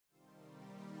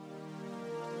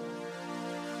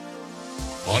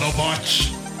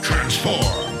Autobots,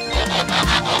 transform!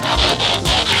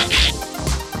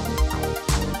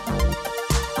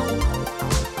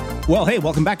 Well, hey,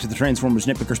 welcome back to the Transformers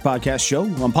Nitpickers Podcast Show.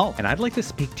 I'm Paul. And I'd like to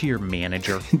speak to your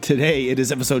manager. Today, it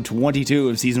is episode 22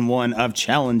 of Season 1 of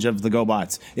Challenge of the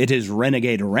GoBots. It is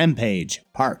Renegade Rampage,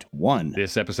 Part 1.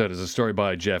 This episode is a story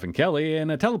by Jeff and Kelly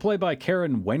and a teleplay by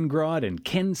Karen Wengrod and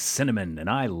Ken Cinnamon. And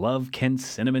I love Ken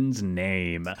Cinnamon's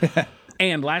name.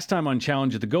 And last time on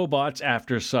Challenge of the GoBots,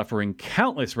 after suffering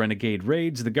countless Renegade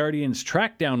raids, the Guardians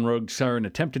tracked down Rogue Star and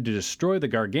attempted to destroy the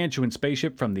gargantuan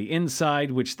spaceship from the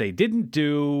inside, which they didn't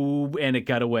do, and it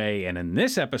got away. And in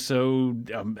this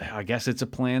episode, I guess it's a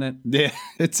planet. Yeah,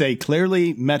 it's a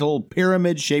clearly metal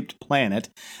pyramid-shaped planet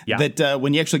that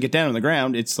when you actually get down on the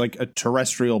ground, it's like a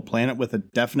terrestrial planet with a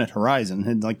definite horizon.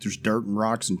 And like there's dirt and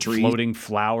rocks and trees. Floating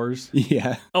flowers.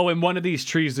 Yeah. Oh, in one of these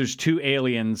trees, there's two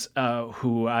aliens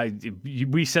who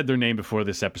we said their name before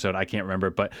this episode. I can't remember,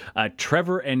 but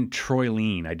Trevor and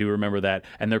Troylene. I do remember that.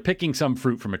 And they're picking some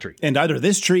fruit from a tree. And either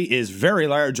this tree is very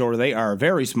large or they are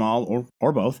very small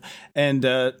or both.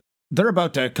 And they're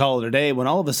about to call it a day when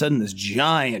all of a sudden this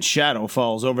giant shadow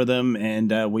falls over them,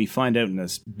 and we find out in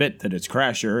this bit that it's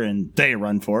Crasher, and they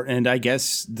run for it. And I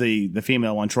guess the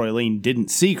female one, Troylene,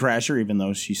 didn't see Crasher, even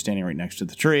though she's standing right next to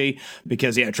the tree,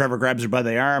 because, Trevor grabs her by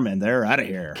the arm, and they're out of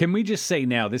here. Can we just say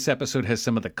now, this episode has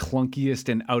some of the clunkiest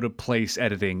and out-of-place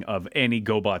editing of any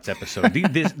GoBots episode.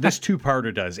 This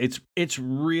two-parter does. It's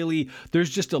really, there's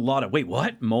just a lot of, wait,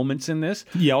 what? Moments in this.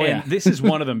 Yeah, This is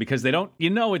one of them, because they don't,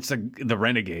 it's the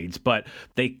Renegades, but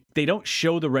they don't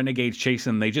show the Renegades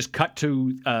chasing them. They just cut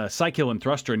to Cykill and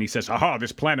Thruster, and he says, aha,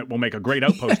 this planet will make a great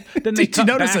outpost. Then they Did you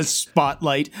notice a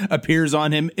spotlight appears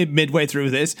on him midway through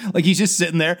this? Like he's just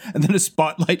sitting there, and then a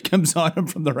spotlight comes on him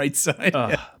from the right side.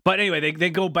 But anyway,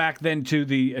 they go back then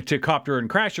to Copter and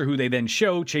Crasher, who they then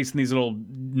show chasing these little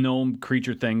gnome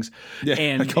creature things. Yeah,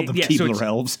 and I call them Keebler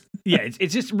elves.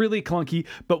 It's just really clunky.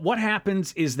 But what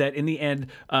happens is that in the end,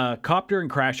 Copter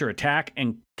and Crasher attack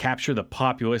and capture the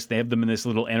populace. They have them in this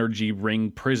little energy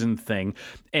ring prison thing.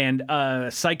 And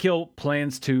Cykill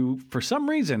plans to, for some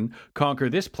reason, conquer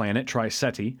this planet,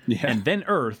 Tri-Ceti, and then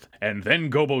Earth, and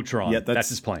then Gobotron. Yeah, that's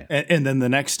his plan. And then the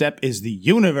next step is the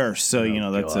universe. So,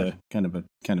 that's a kind of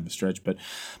a stretch. But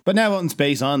now out in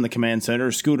space on the command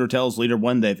center, Scooter tells Leader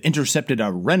 1 they've intercepted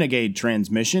a Renegade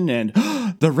transmission, and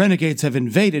the Renegades have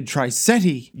invaded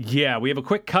Tri-Ceti. Yeah, we have a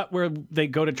quick cut where they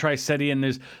go to Tri-Ceti, and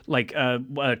there's like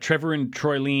Trevor and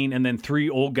Troylene, and then three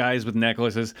old guys with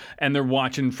necklaces, and they're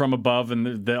watching from above,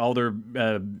 and all their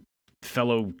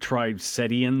fellow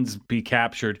Tri-Cetians be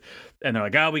captured, and they're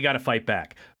like, we got to fight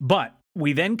back. But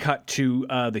we then cut to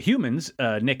the humans,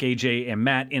 Nick, AJ, and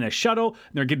Matt in a shuttle.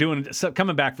 They're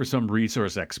coming back for some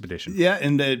resource expedition. Yeah,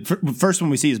 and the first one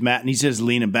we see is Matt, and he's just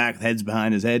leaning back, the head's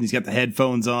behind his head, and he's got the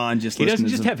headphones on. He doesn't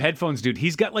just have headphones, dude.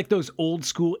 He's got like those old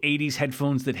school 80s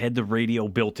headphones that had the radio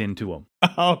built into them.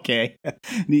 Okay.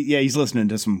 Yeah, he's listening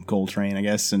to some Coltrane, I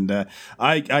guess. And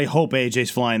I hope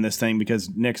AJ's flying this thing because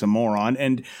Nick's a moron.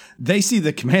 And they see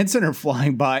the command center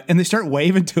flying by and they start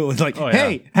waving to it like,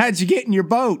 hey, how'd you get in your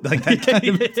boat? Like that kind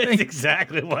of thing. That's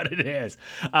exactly what it is.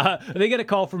 They get a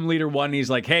call from Leader 1. And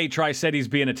he's like, hey, Tri-Ceti's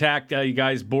being attacked. You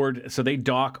guys bored? So they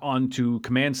dock onto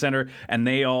command center and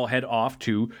they all head off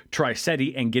to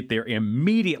Tri-Ceti and get there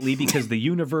immediately because the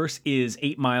universe is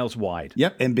 8 miles wide.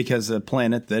 Yep. And because a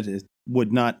planet that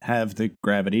would not have the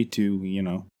gravity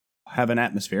to, have an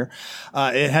atmosphere.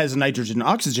 It has a nitrogen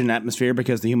oxygen atmosphere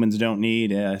because the humans don't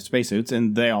need spacesuits,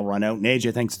 and they all run out. And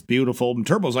AJ thinks it's beautiful, and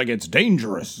Turbo's like, it's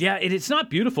dangerous. Yeah, it's not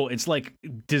beautiful. It's like,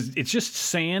 it's just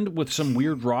sand with some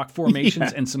weird rock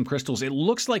formations and some crystals. It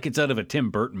looks like it's out of a Tim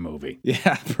Burton movie.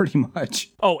 Yeah, pretty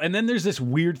much. Oh, and then there's this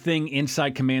weird thing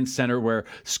inside Command Center where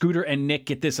Scooter and Nick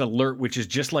get this alert, which is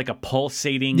just like a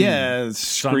pulsating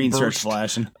screen starts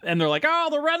flashing. And they're like,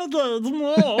 the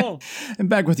Renegades. And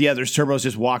back with the others, Turbo's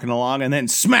just walking along, and then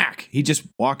smack! He just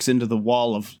walks into the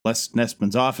wall of Les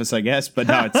Nessman's office, I guess, but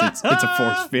no, it's a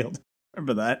force field.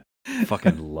 Remember that?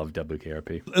 Fucking love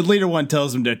WKRP. Leader 1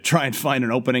 tells him to try and find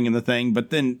an opening in the thing,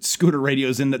 but then Scooter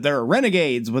radios in that there are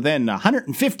renegades within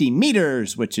 150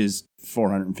 meters, which is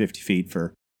 450 feet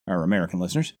for our American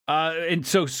listeners. And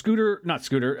so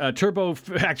Turbo,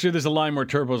 actually there's a line where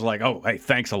Turbo's like, oh, hey,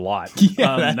 thanks a lot.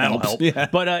 Yeah, that'll helps. help. Yeah.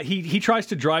 But he tries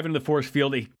to drive into the force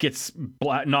field. He gets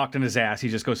knocked in his ass. He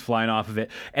just goes flying off of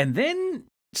it. And then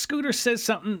Scooter says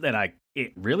something that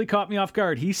it really caught me off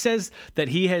guard. He says that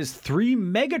he has 3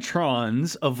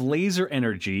 megatrons of laser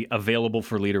energy available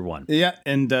for Leader 1. Yeah,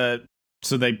 and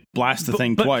So they blast the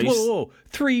thing but twice. Whoa.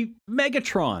 3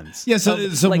 Megatrons. Yeah, so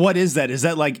like, what is that? Is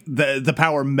that like the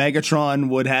power Megatron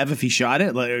would have if he shot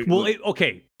it? Like,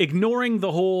 okay. Ignoring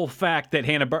the whole fact that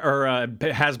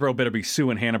Hasbro better be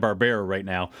suing Hanna-Barbera right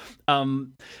now,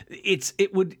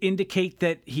 it would indicate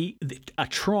that a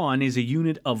Tron is a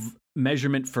unit of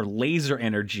measurement for laser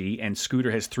energy, and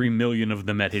Scooter has 3 million of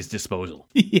them at his disposal.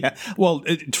 Yeah, well,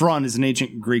 Tron is an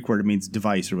ancient Greek word. It means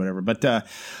device or whatever. But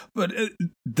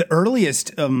the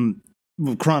earliest,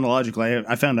 chronologically,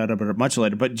 I found out about it much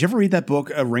later. But did you ever read that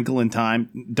book, A Wrinkle in Time?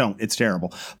 Don't. It's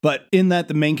terrible. But in that,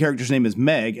 the main character's name is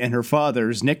Meg, and her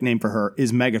father's nickname for her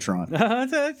is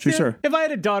Megatron. Sure. If I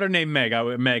had a daughter named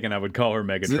Megan, I would call her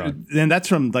Megatron. And that's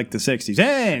from like the 60s.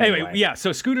 Anyway, yeah,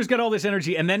 so Scooter's got all this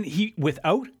energy, and then he,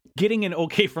 without getting an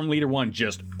okay from Leader One,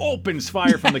 just opens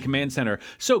fire from the command center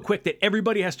so quick that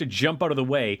everybody has to jump out of the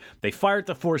way. They fire at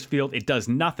the force field, it does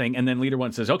nothing, and then Leader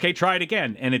One says, okay, try it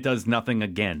again, and it does nothing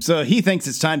again. So he thinks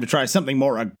it's time to try something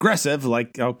more aggressive,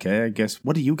 like, okay, I guess,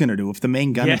 what are you going to do if the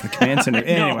main gun at the command center?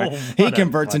 Anyway, he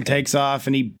converts and takes off,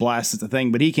 and he blasts at the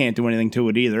thing, but he can't do anything to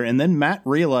it either, and then Matt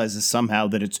realizes somehow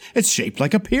that it's shaped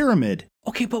like a pyramid.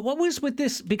 Okay, but what was with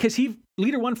this? Because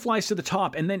Leader One flies to the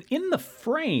top, and then in the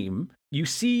frame, you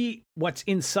see what's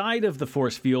inside of the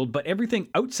force field, but everything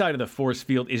outside of the force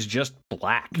field is just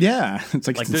black. Yeah, it's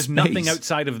like there's nothing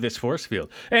outside of this force field.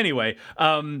 Anyway,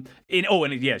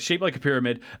 shaped like a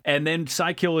pyramid. And then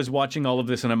Psykill is watching all of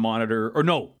this on a monitor,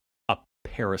 a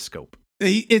periscope.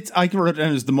 I wrote it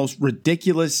as the most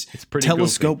ridiculous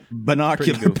telescope goofy.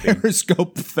 Binocular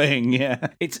periscope thing. Yeah,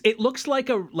 it looks like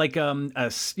a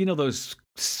those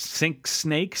sink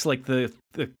snakes, like the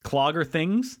clogger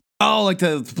things. Oh, like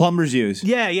the plumbers use.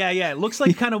 Yeah. It looks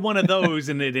like kind of one of those,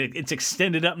 and it's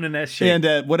extended up in an S shape.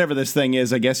 And whatever this thing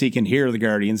is, I guess he can hear the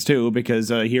Guardians too, because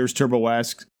here's Turbo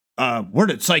asks, where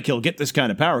did Psykill get this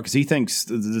kind of power? Because he thinks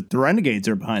the Renegades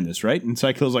are behind this, right? And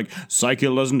Psykill's like,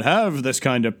 Psykill doesn't have this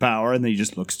kind of power. And then he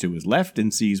just looks to his left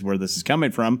and sees where this is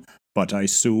coming from. But I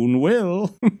soon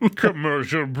will.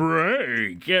 Commercial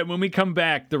break. Yeah, when we come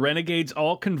back, the Renegades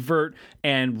all convert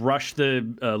and rush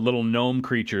the little gnome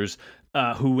creatures.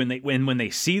 Who, when they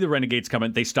see the Renegades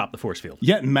coming, they stop the force field.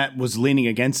 Yeah, and Matt was leaning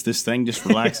against this thing, just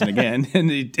relaxing again, and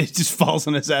it just falls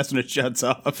on his ass and it shuts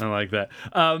off. I like that.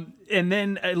 And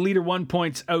then Leader One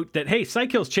points out that, hey,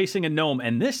 Psykill's chasing a gnome,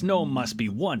 and this gnome must be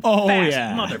one fast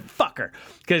motherfucker,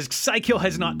 because Psykill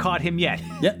has not caught him yet.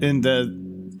 Yeah, and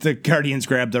the Guardians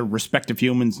grab their respective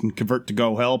humans and convert to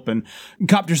go help, and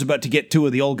Copter's about to get 2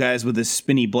 of the old guys with this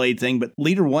spinny blade thing, but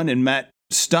Leader One and Matt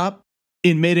stop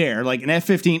in midair, like an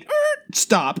F-15,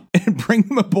 stop, and bring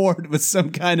them aboard with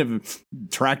some kind of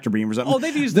tractor beam or something. Oh,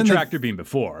 they've used the tractor beam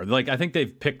before. Like, I think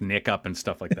they've picked Nick up and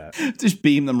stuff like that. Just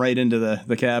beam them right into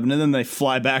the cabin, and then they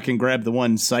fly back and grab the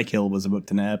one Psykill was about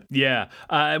to nab. Yeah,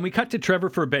 and we cut to Trevor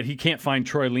for a bit. He can't find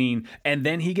Troyleen, and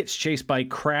then he gets chased by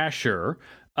Crasher,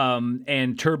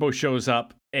 and Turbo shows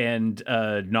up and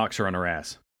knocks her on her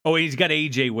ass. Oh, he's got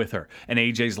AJ with her, and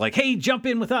AJ's like, hey, jump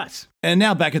in with us. And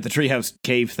now back at the treehouse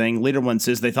cave thing, Leader One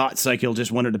says they thought Psykill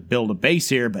just wanted to build a base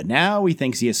here, but now he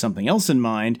thinks he has something else in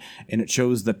mind, and it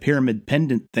shows the pyramid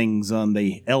pendant things on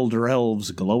the Elder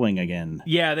Elves glowing again.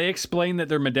 Yeah, they explain that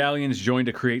their medallions join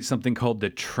to create something called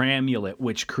the Tramulet,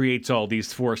 which creates all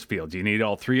these force fields. You need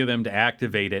all 3 of them to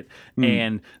activate it,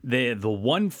 and the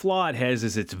one flaw it has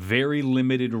is its very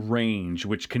limited range,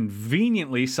 which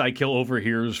conveniently Psykill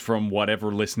overhears from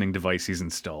whatever listening device he's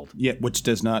installed. Yeah, which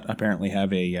does not apparently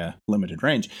have a limited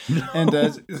range. And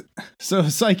so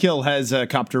Psykill has a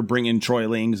Copter bring in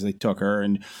Troyleen because they took her,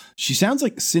 and she sounds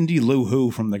like Cindy Lou Who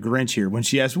from The Grinch here when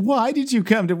she asks, why did you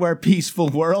come to our peaceful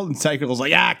world? And Psykill's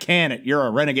like, can it? You're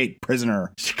a renegade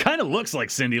prisoner. She kind of looks like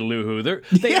Cindy Lou Who.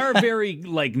 They are very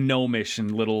like gnomish and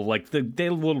little, like they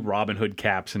have little Robin Hood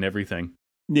caps and everything.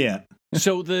 Yeah.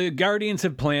 So the Guardians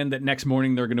have planned that next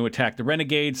morning they're going to attack the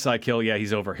Renegades. Psykill,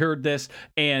 he's overheard this.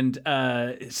 And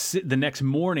the next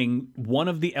morning, one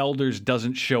of the elders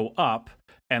doesn't show up.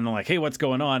 And they're like, hey, what's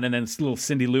going on? And then little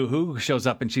Cindy Lou Who shows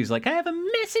up and she's like, I have a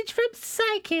message from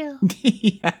Psykill.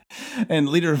 Yeah. And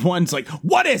Leader One's like,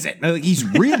 what is it? And he's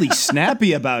really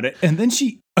snappy about it. And then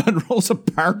she unrolls a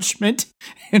parchment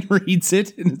and reads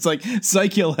it. And it's like,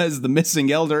 Psykill has the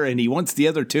missing elder and he wants the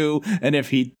other 2. And if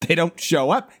they don't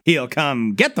show up, he'll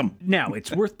come get them. Now,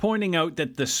 it's worth pointing out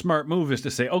that the smart move is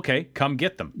to say, okay, come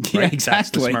get them. Right? Yeah, exactly.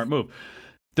 That's the smart move.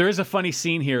 There is a funny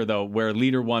scene here, though, where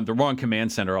Leader One, they're on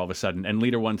command center all of a sudden, and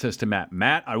Leader One says to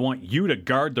Matt, I want you to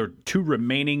guard the 2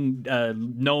 remaining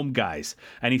gnome guys.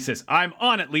 And he says, I'm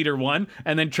on it, Leader One.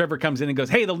 And then Trevor comes in and goes,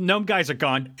 hey, the gnome guys are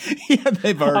gone. Yeah,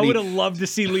 they've already... I would have loved to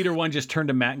see Leader One just turn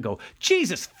to Matt and go,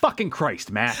 Jesus fucking Christ,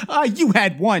 Matt. You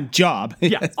had one job.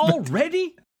 Yeah,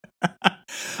 already?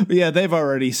 Yeah, they've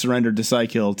already surrendered to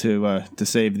Psykill to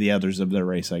save the others of their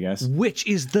race, I guess. Which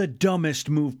is the dumbest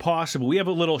move possible. We have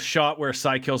a little shot where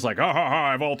Psykill's like,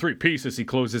 I have all 3 pieces. He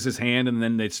closes his hand, and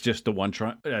then it's just the one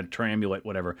triambulate,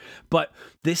 whatever. But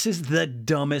this is the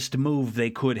dumbest move they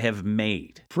could have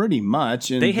made. Pretty much.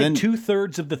 And they had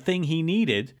 2/3 of the thing he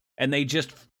needed, and they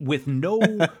just, with no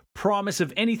promise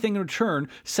of anything in return,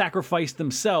 sacrificed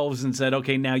themselves and said,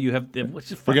 okay, now you have...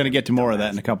 We're going to get to more of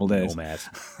that in a couple days.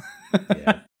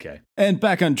 Yeah, okay. And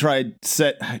back on Triceti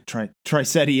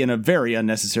in a very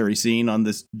unnecessary scene on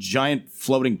this giant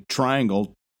floating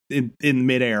triangle in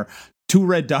midair. 2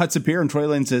 red dots appear, and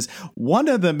Troyland says, one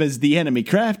of them is the enemy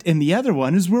craft, and the other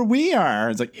one is where we are.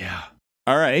 It's like, yeah.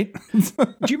 All right.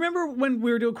 Do you remember when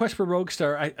we were doing Quest for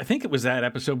Roguestar? I think it was that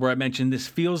episode where I mentioned this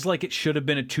feels like it should have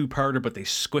been a 2-parter, but they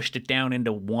squished it down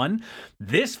into 1.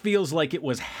 This feels like it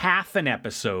was half an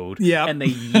episode, and they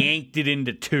yanked it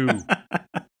into 2.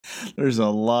 There's a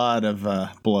lot of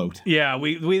bloat. Yeah,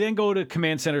 we then go to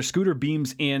Command Center. Scooter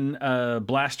beams in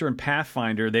Blaster and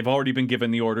Pathfinder. They've already been given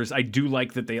the orders. I do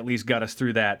like that they at least got us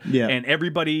through that. Yeah. And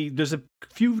everybody, there's a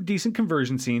few decent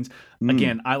conversion scenes.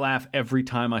 Again, I laugh every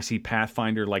time I see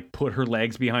Pathfinder like put her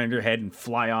legs behind her head and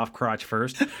fly off crotch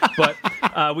first.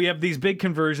 But we have these big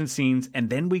conversion scenes, and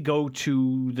then we go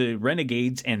to the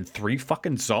Renegades and 3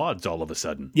 fucking Zods all of a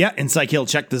sudden. Yeah, and Psykill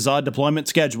checked the Zod deployment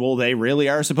schedule. They really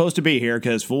are supposed to be here,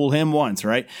 because fool him once,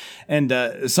 right? And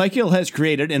Psykill has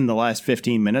created, in the last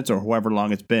 15 minutes, or however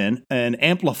long it's been, an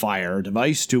amplifier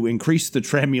device to increase the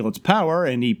Tramulet's power,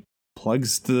 and he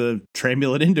plugs the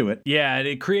Tramulet into it. Yeah,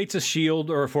 it creates a shield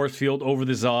or a force field over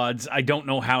the Zods. I don't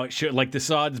know how it should. Like, the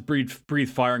Zods breathe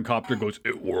fire, and Copter goes,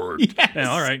 it worked. Yes. Yeah,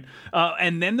 all right.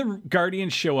 And then the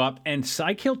Guardians show up, and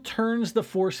Psykill turns the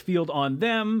force field on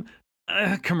them.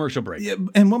 Commercial break. Yeah,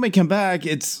 and when we come back,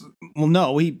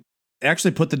 he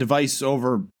actually put the device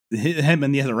over him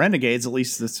and the other Renegades. At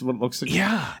least that's what it looks like.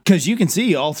 Yeah. Because you can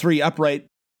see all 3 upright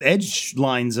edge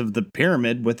lines of the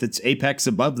pyramid with its apex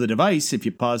above the device if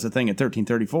you pause the thing at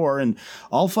 1334, and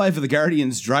all 5 of the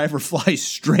Guardians driver flies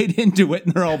straight into it,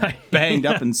 and they're all banged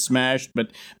up and smashed,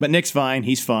 but Nick's fine.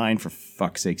 He's fine. For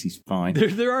fuck's sakes, he's fine.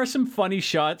 There are some funny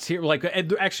shots here. Like,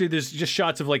 actually, there's just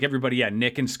shots of like everybody,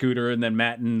 Nick and Scooter, and then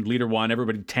Matt and Leader One,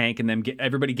 everybody tank, and then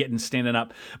everybody standing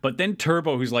up. But then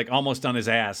Turbo, who's like almost on his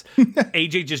ass,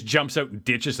 AJ just jumps out and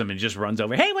ditches him and just runs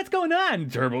over. Hey, what's going on?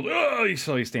 Turbo, he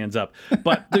slowly stands up.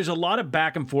 But there's a lot of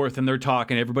back and forth, and they're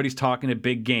talking. Everybody's talking a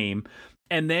big game.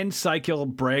 And then Psykill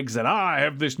brags that, I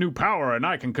have this new power and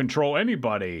I can control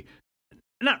anybody.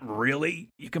 Not really.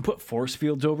 You can put force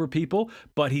fields over people,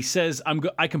 but he says,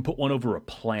 I can put one over a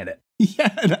planet.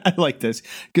 Yeah, and I like this,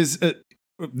 because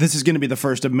this is going to be the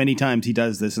first of many times he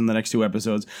does this in the next 2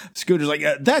 episodes. Scooter's like,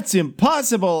 that's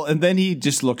impossible. And then he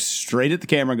just looks straight at the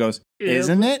camera and goes,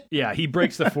 isn't it? Yeah, he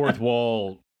breaks the 4th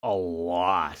wall a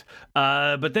lot.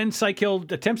 But then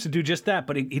Psykill attempts to do just that,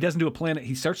 but he doesn't do a planet.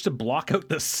 He starts to block out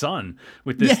the sun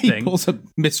with this thing. He pulls up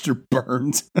Mr.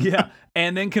 Burns. Yeah,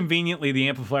 and then conveniently the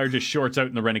amplifier just shorts out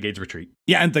and the Renegades retreat.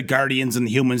 Yeah, and the Guardians and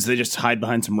the humans, they just hide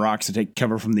behind some rocks to take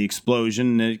cover from the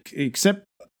explosion. Except,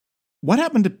 what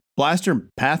happened to Blaster and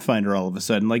Pathfinder all of a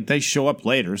sudden? Like, they show up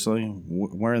later, so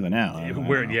where are they now?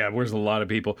 Where's a lot of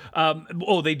people?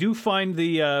 They do find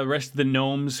the rest of the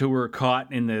gnomes who were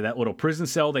caught in that little prison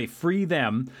cell. They free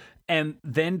them. And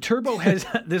then Turbo has,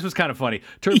 this was kind of funny.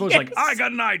 Turbo's like, I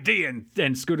got an idea.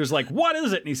 And Scooter's like, what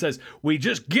is it? And he says, we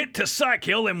just get to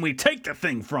Psykill and we take the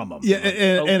thing from him. Yeah,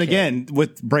 and again,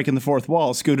 with breaking the 4th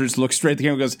wall, Scooter's looks straight at the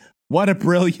camera and goes, what a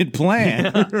brilliant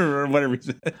plan, or whatever he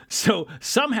said. So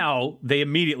somehow they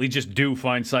immediately just do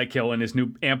find Psykill and his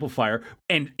new amplifier,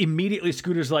 and immediately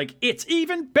Scooter's like, it's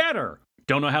even better.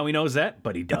 Don't know how he knows that,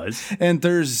 but he does. And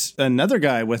there's another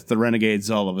guy with the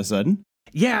Renegades all of a sudden.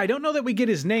 Yeah, I don't know that we get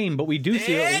his name, but we do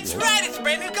see it. It's right, it's a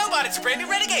brand new GoBot, it's a brand new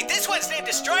Renegade. This one's named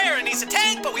Destroyer and he's a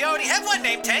tank, but we already have one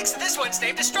named Tank, so this one's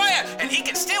named Destroyer, and he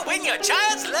can still win your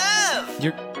child's love.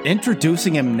 You're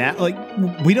introducing him now? Like,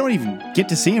 we don't even get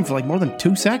to see him for like more than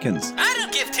 2 seconds. I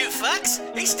don't give 2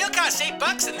 fucks. He still costs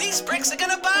 $8 and these pricks are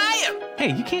gonna buy him.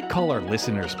 Hey, you can't call our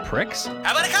listeners pricks. How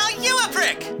about I call you a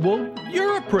prick? Well,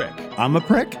 you're a prick. I'm a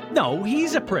prick? No,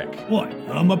 he's a prick. What?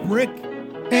 I'm a prick?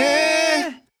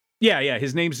 Yeah,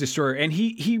 his name's Destroyer, and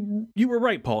you were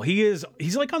right, Paul. He's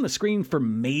like on the screen for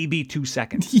maybe 2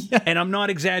 seconds. Yeah. And I'm not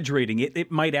exaggerating.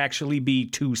 It might actually be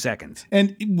 2 seconds.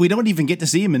 And we don't even get to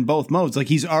see him in both modes. Like,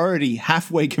 he's already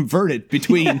halfway converted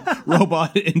between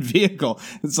robot and vehicle.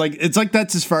 It's like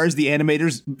that's as far as the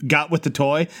animators got with the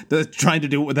toy. They're trying to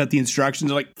do it without the instructions.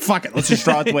 They're like, fuck it, let's just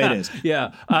draw it the way it is.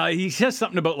 Yeah. He says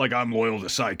something about, like, I'm loyal to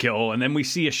Psykill, and then we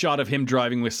see a shot of him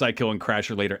driving with Psykill and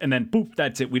Crasher later, and then boop,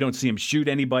 that's it. We don't see him shoot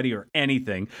anybody or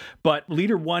anything. But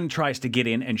Leader 1 tries to get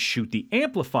in and shoot the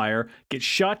amplifier, gets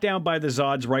shot down by the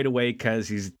Zods right away because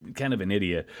he's kind of an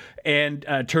idiot. And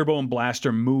Turbo and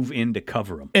Blaster move in to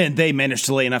cover him. And they manage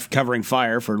to lay enough covering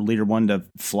fire for Leader 1 to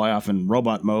fly off in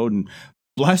robot mode, and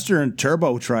Blaster and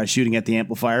Turbo try shooting at the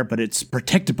amplifier, but it's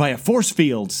protected by a force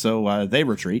field, so they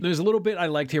retreat. There's a little bit I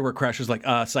liked here where Crasher's like,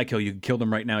 Psykill, you can kill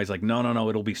them right now. He's like, no,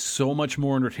 it'll be so much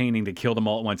more entertaining to kill them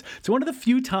all at once. It's one of the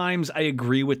few times I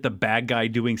agree with the bad guy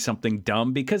doing something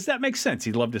dumb, because that makes sense.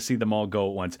 He'd love to see them all go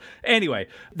at once. Anyway,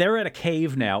 they're at a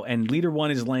cave now, and Leader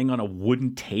 1 is laying on a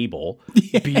wooden table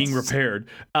being repaired.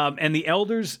 And the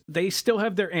Elders, they still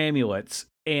have their amulets,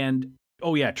 and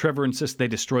oh yeah, Trevor insists they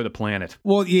destroy the planet.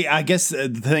 Well, yeah, I guess the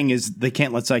thing is they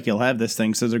can't let Psykill have this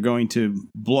thing, so they're going to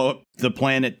blow up the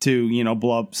planet to,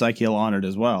 blow up Psykill on it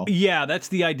as well. Yeah, that's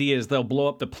the idea, is they'll blow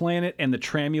up the planet and the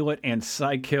Tramulet and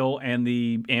Psykill and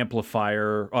the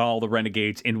amplifier, all the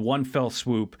Renegades, in one fell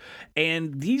swoop.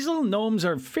 And these little gnomes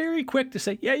are very quick to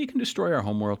say, yeah, you can destroy our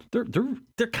homeworld.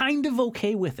 They're kind of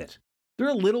okay with it. They're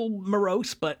a little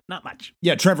morose, but not much.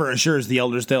 Yeah, Trevor assures the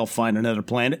Elders they'll find another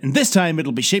planet, and this time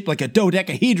it'll be shaped like a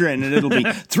dodecahedron, and it'll be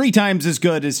 3 times as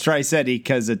good as Tri-Ceti,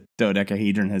 because a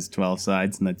dodecahedron has 12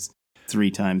 sides, and that's 3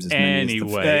 times as many.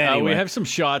 Anyway, we have some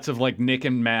shots of, like, Nick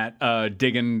and Matt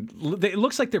digging. It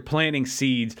looks like they're planting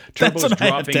seeds. Turbo's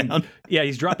dropping. Yeah,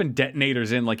 he's dropping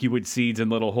detonators in like you would seeds in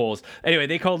little holes. Anyway,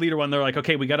 they call Leader 1. They're like,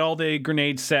 okay, we got all the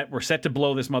grenades set. We're set to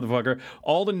blow this motherfucker.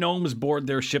 All the gnomes board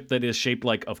their ship that is shaped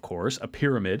like, of course, a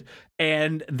pyramid.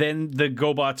 And then the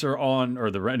GoBots are on,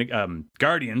 or the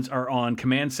Guardians are on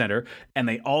Command Center, and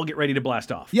they all get ready to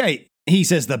blast off. Yeah, he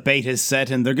says the bait is set,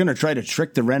 and they're going to try to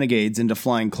trick the Renegades into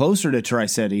flying closer to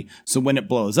Tri-Ceti, so when it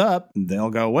blows up,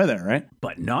 they'll go with it, right?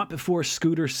 But not before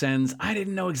Scooter sends, I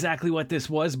didn't know exactly what this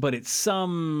was, but it's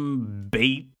some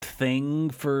bait thing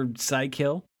for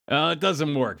Psykill. It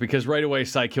doesn't work, because right away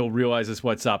Psykill realizes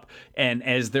what's up, and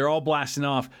as they're all blasting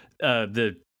off,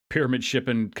 the Pyramid ship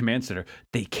and Command Center,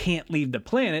 they can't leave the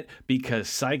planet because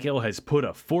Psykill has put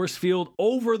a force field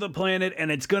over the planet, and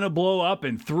it's gonna blow up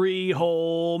in 3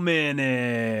 whole minutes.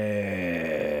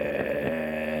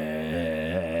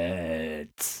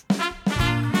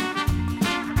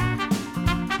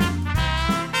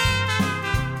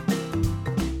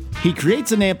 He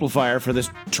creates an amplifier for this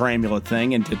Tramulet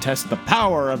thing, and to test the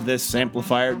power of this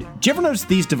amplifier. Do you ever notice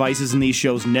these devices in these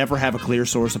shows never have a clear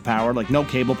source of power? Like, no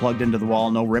cable plugged into the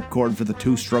wall, no ripcord for the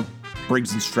 2-stroke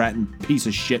Briggs & Stratton piece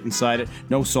of shit inside it,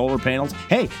 no solar panels.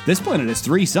 Hey, this planet has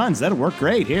 3 suns, that'll work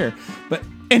great here.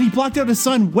 And he blocked out his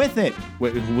sun with it,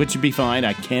 which would be fine.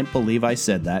 I can't believe I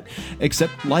said that.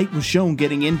 Except light was shown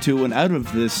getting into and out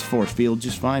of this force field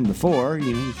just fine before.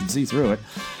 You can see through it.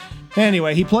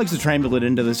 Anyway, he plugs the Tramulet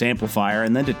into this amplifier,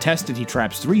 and then to test it, he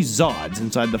traps 3 Zods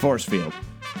inside the force field.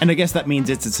 And I guess that means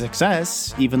it's a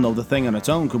success, even though the thing on its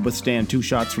own could withstand 2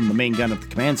 shots from the main gun at the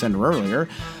command center earlier.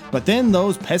 But then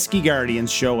those pesky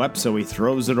Guardians show up, so he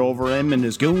throws it over him and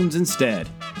his goons instead.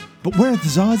 But where are the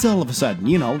Zods all of a sudden?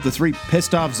 The 3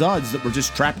 pissed off Zods that were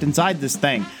just trapped inside this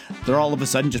thing. They're all of a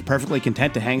sudden just perfectly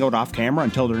content to hang out off camera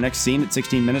until their next scene at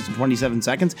 16 minutes and 27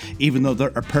 seconds, even though they're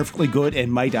perfectly good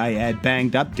and, might I add,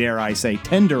 banged up, dare I say,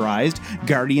 tenderized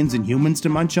Guardians and humans to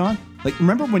munch on? Like,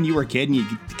 remember when you were a kid and you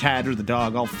get the cat or the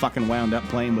dog all fucking wound up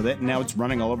playing with it, and now it's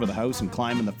running all over the house and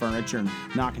climbing the furniture and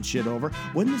knocking shit over?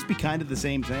 Wouldn't this be kind of the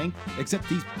same thing? Except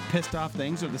these pissed off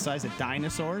things are the size of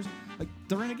dinosaurs? Like,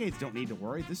 the Renegades don't need to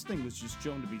worry. This thing was just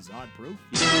shown to be Zod-proof.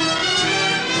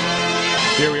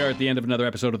 Here we are at the end of another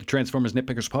episode of the Transformers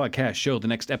Nitpickers Podcast Show. The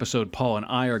next episode Paul and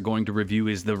I are going to review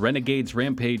is the Renegades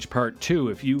Rampage Part 2.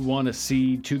 If you want to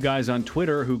see 2 guys on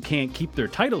Twitter who can't keep their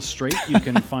titles straight, you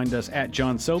can find us at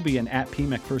John Sobey and at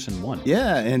PMcPherson1.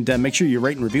 Yeah, and make sure you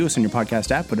rate and review us on your podcast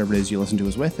app, whatever it is you listen to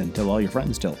us with, and tell all your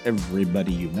friends, tell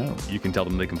everybody you know. You can tell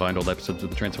them they can find old episodes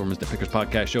of the Transformers Nitpickers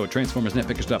Podcast Show at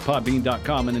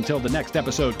transformersnitpickers.podbean.com. And until the next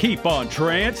episode, keep on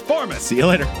transforming. See you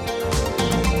later.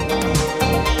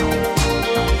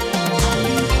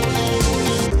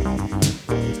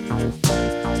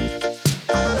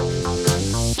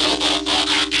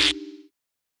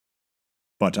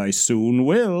 But I soon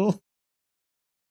will.